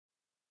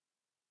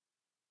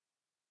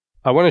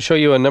I want to show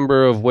you a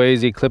number of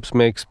ways Eclipse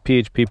makes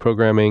PHP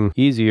programming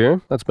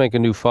easier. Let's make a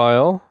new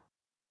file.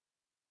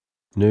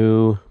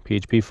 New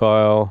PHP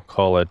file,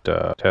 call it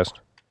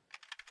test.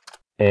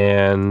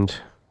 And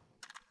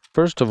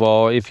first of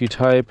all, if you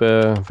type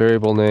a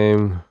variable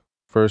name,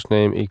 first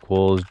name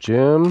equals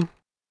Jim,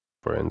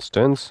 for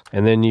instance,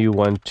 and then you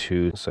want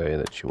to say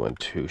that you want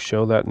to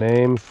show that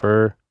name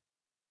for,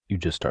 you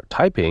just start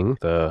typing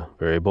the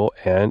variable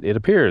and it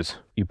appears.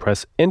 You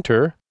press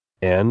enter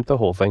and the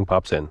whole thing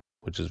pops in,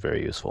 which is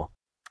very useful.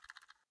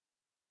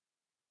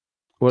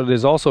 What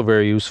is also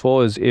very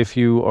useful is if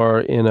you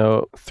are in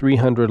a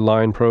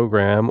 300-line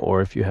program,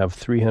 or if you have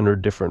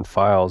 300 different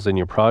files in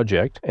your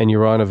project and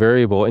you're on a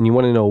variable and you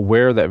want to know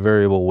where that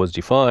variable was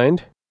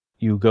defined,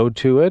 you go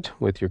to it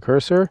with your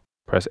cursor,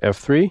 press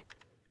F3,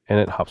 and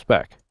it hops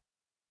back.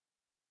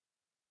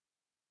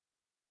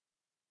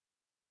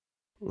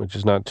 Which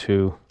is not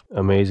too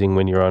amazing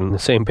when you're on the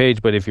same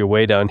page, but if you're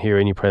way down here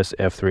and you press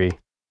F3,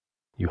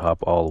 you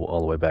hop all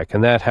the way back.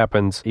 And that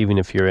happens even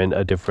if you're in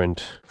a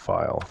different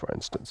file, for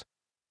instance.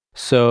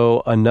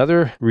 So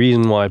another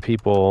reason why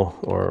people,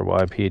 or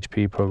why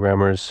PHP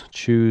programmers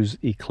choose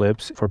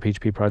Eclipse for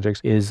PHP projects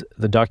is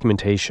the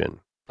documentation.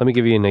 Let me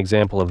give you an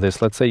example of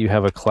this. Let's say you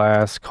have a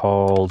class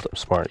called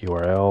Smart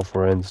URL,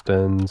 for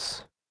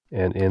instance,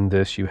 and in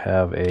this you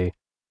have a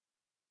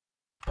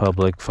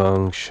public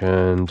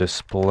function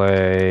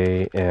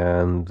display,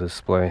 and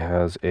display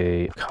has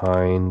a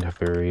kind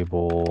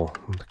variable.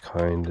 The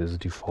kind is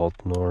default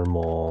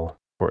normal,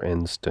 for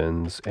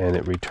instance, and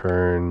it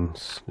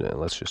returns,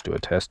 let's just do a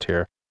test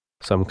here,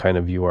 some kind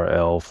of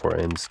URL, for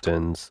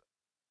instance,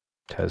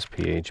 test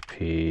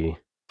PHP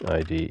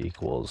ID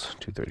equals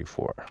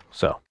 234.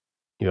 So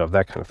you have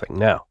that kind of thing.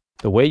 Now,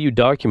 the way you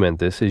document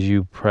this is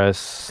you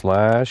press /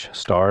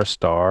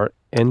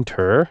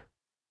 enter,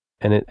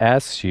 and it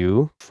asks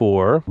you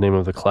for the name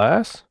of the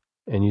class,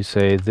 and you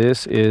say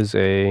this is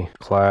a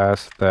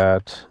class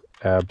that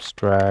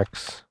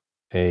abstracts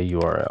a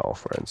URL,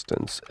 for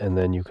instance. And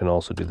then you can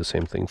also do the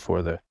same thing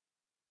for the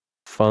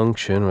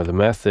function or the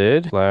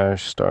method,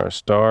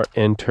 /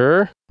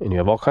 enter, and you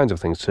have all kinds of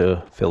things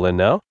to fill in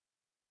now.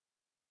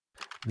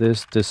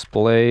 This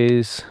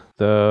displays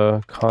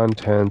the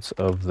contents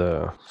of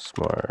the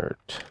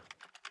smart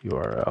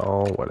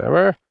URL,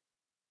 whatever.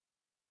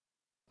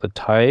 The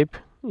type,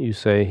 you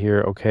say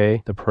here,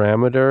 okay, the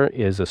parameter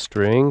is a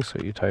string, so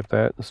you type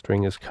that. The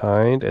string is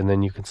kind, and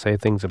then you can say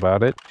things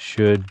about it.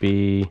 Should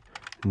be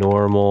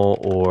normal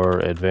or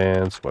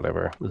advanced,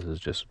 whatever. This is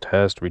just a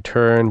test.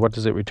 Return, what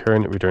does it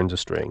return? It returns a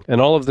string. And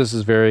all of this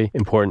is very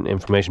important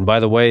information. By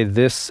the way,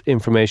 this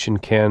information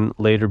can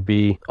later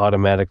be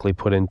automatically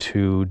put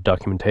into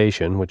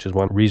documentation, which is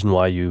one reason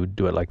why you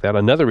do it like that.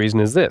 Another reason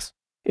is this.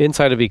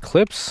 Inside of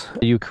Eclipse,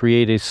 you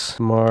create a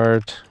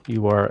smart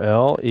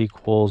URL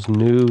equals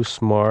new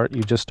smart.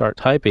 You just start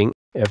typing.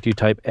 After you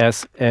type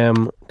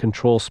SM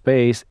control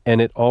space, and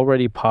it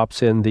already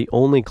pops in the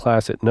only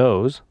class it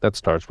knows that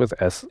starts with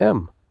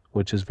SM,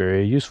 which is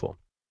very useful.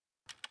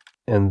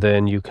 And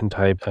then you can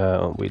type,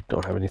 we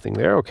don't have anything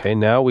there. Okay,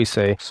 now we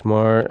say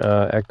smart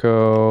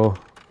echo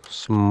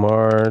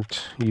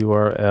smart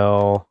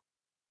URL.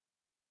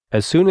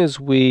 As soon as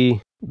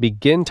we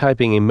begin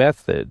typing a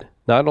method,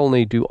 not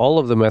only do all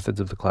of the methods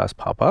of the class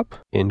pop up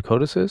in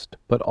Code Assist,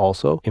 but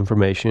also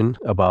information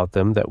about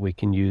them that we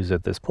can use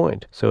at this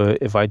point. So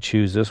if I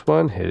choose this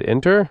one, hit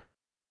enter,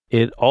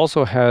 it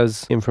also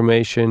has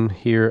information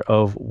here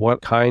of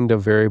what kind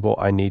of variable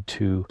I need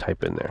to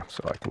type in there.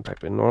 So I can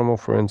type in normal,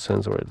 for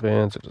instance, or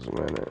advanced, it doesn't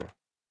matter.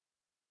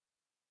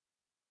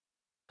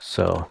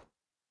 So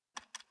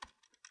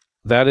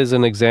that is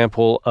an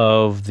example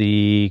of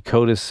the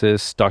Code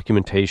Assist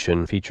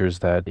documentation features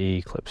that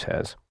Eclipse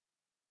has.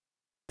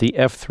 The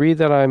F3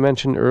 that I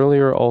mentioned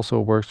earlier also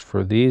works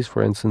for these.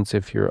 For instance,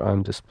 if you're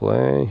on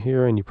display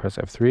here and you press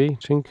F3,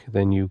 chink,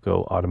 then you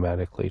go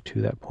automatically to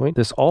that point.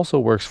 This also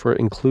works for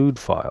include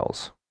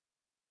files.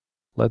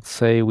 Let's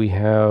say we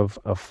have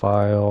a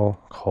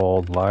file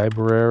called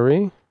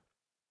library,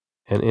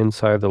 and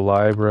inside the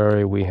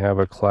library we have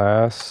a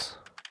class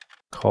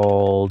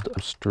called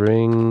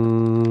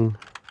string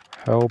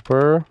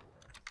helper.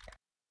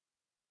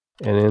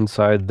 And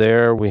inside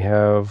there we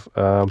have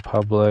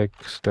public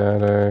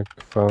static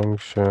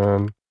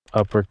function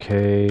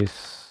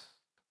uppercase,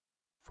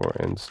 for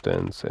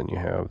instance, and you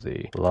have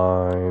the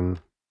line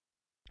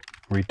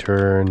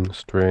return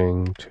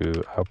string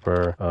to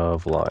upper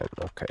of line,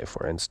 okay,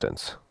 for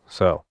instance.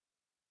 So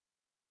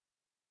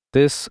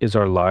this is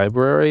our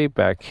library.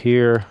 Back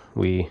here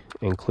we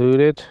include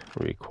it,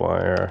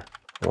 require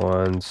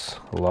once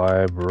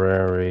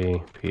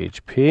library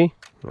PHP.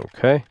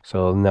 Okay,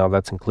 so now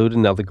that's included.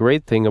 Now the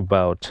great thing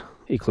about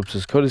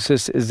Eclipse's Code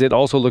Assist is it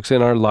also looks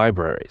in our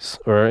libraries,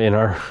 or in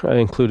our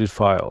included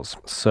files.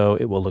 So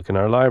it will look in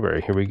our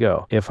library. Here we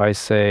go. If I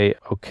say,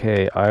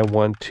 okay, I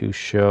want to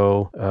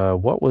show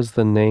what was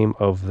the name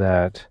of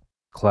that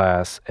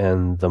class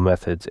and the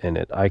methods in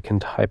it, I can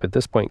type at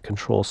this point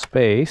control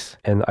space,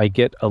 and I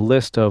get a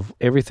list of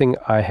everything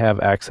I have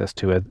access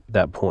to at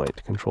that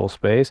point. Control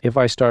space. If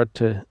I start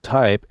to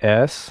type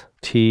S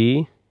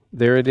T,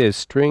 there it is,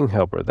 string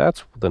helper.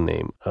 That's the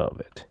name of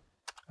it.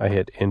 I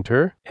hit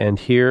enter, and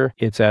here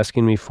it's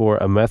asking me for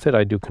a method.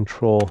 I do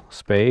control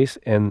space,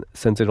 and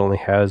since it only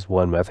has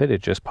one method,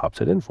 it just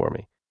pops it in for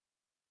me.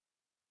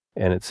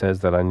 And it says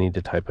that I need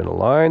to type in a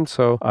line,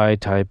 so I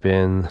type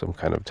in some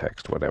kind of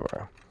text,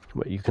 whatever.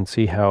 But you can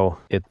see how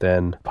it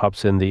then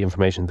pops in the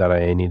information that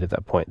I need at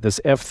that point. This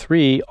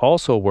F3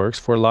 also works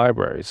for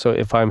libraries. So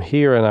if I'm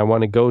here and I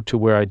want to go to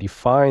where I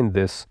define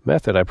this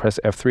method, I press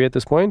F3 at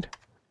this point,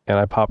 and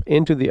I pop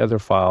into the other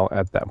file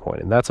at that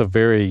point. And that's a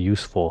very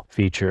useful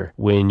feature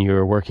when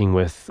you're working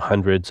with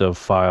hundreds of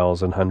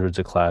files and hundreds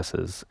of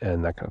classes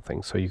and that kind of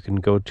thing. So you can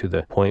go to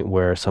the point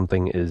where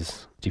something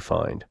is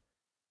defined.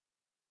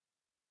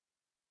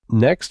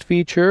 Next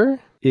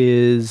feature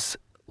is,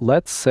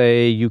 let's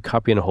say you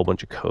copy in a whole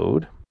bunch of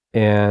code,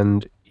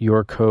 and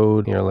your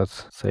code, here,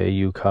 let's say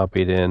you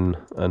copied in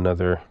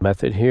another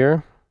method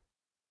here.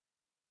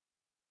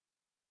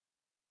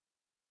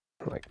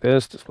 Like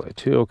this, display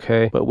 2,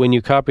 okay. But when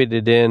you copied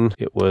it in,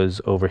 it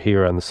was over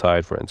here on the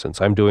side, for instance.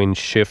 I'm doing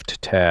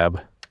Shift Tab.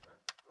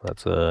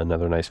 That's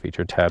another nice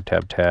feature. Tab,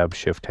 tab, tab,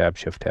 Shift Tab,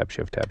 Shift Tab,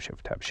 Shift Tab,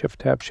 Shift Tab, Shift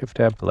Tab, Shift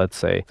Tab. Let's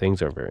say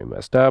things are very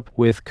messed up.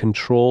 With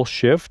Control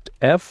Shift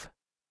F,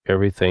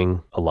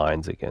 everything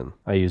aligns again.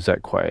 I use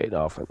that quite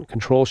often.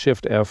 Control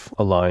Shift F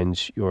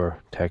aligns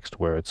your text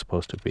where it's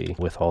supposed to be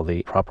with all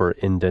the proper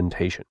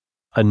indentation.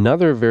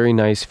 Another very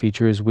nice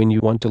feature is when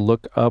you want to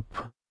look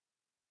up,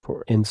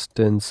 for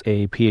instance,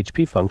 a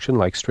PHP function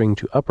like string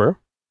to upper,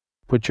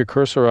 put your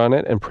cursor on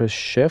it and press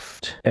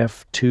Shift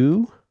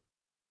F2.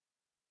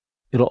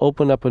 It'll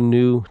open up a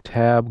new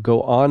tab,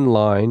 go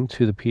online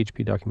to the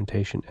PHP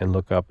documentation and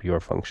look up your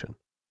function.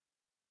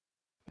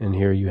 And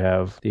here you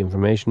have the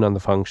information on the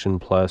function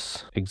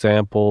plus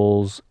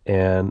examples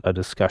and a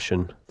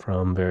discussion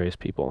from various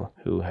people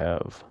who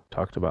have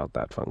talked about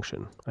that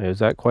function. I use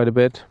that quite a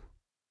bit.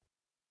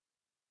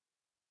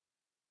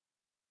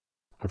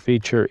 A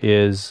feature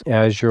is,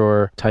 as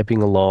you're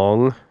typing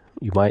along,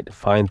 you might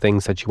find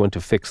things that you want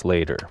to fix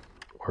later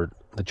or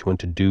that you want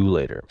to do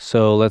later.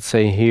 So let's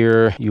say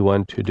here you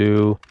want to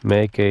do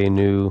make a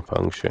new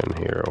function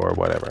here or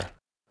whatever.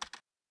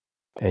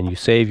 And you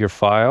save your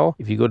file.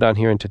 If you go down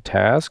here into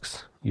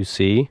tasks, you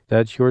see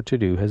that your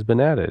to-do has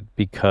been added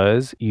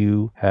because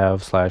you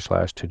have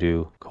 /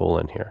 to-do :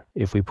 here.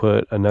 If we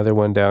put another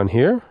one down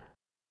here,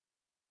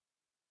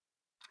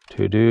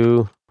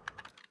 to-do,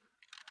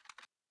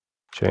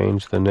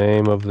 change the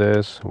name of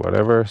this,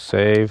 whatever,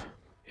 save,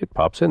 it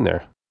pops in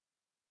there.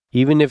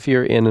 Even if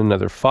you're in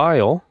another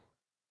file,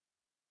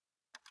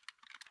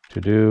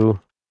 to-do,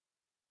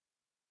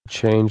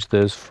 change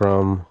this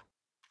from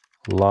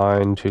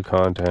line to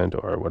content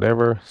or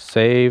whatever,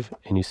 save,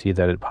 and you see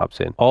that it pops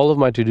in. All of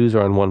my to-dos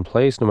are in one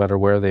place, no matter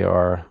where they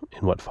are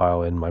in what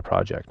file in my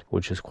project,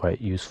 which is quite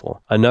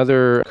useful.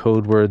 Another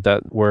code word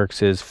that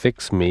works is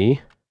fix me.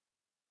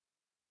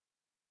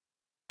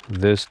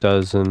 This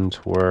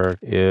doesn't work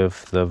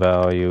if the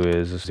value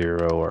is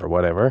 0 or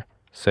whatever.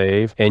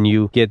 Save, and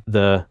you get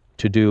the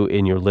to-do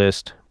in your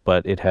list,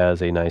 but it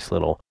has a nice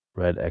little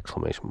red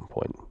exclamation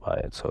point by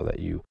it so that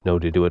you know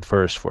to do it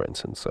first, for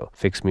instance. So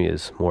fix me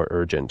is more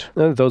urgent.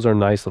 Those are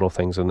nice little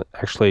things, and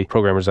actually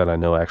programmers that I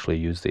know actually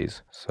use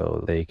these,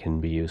 so they can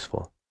be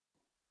useful.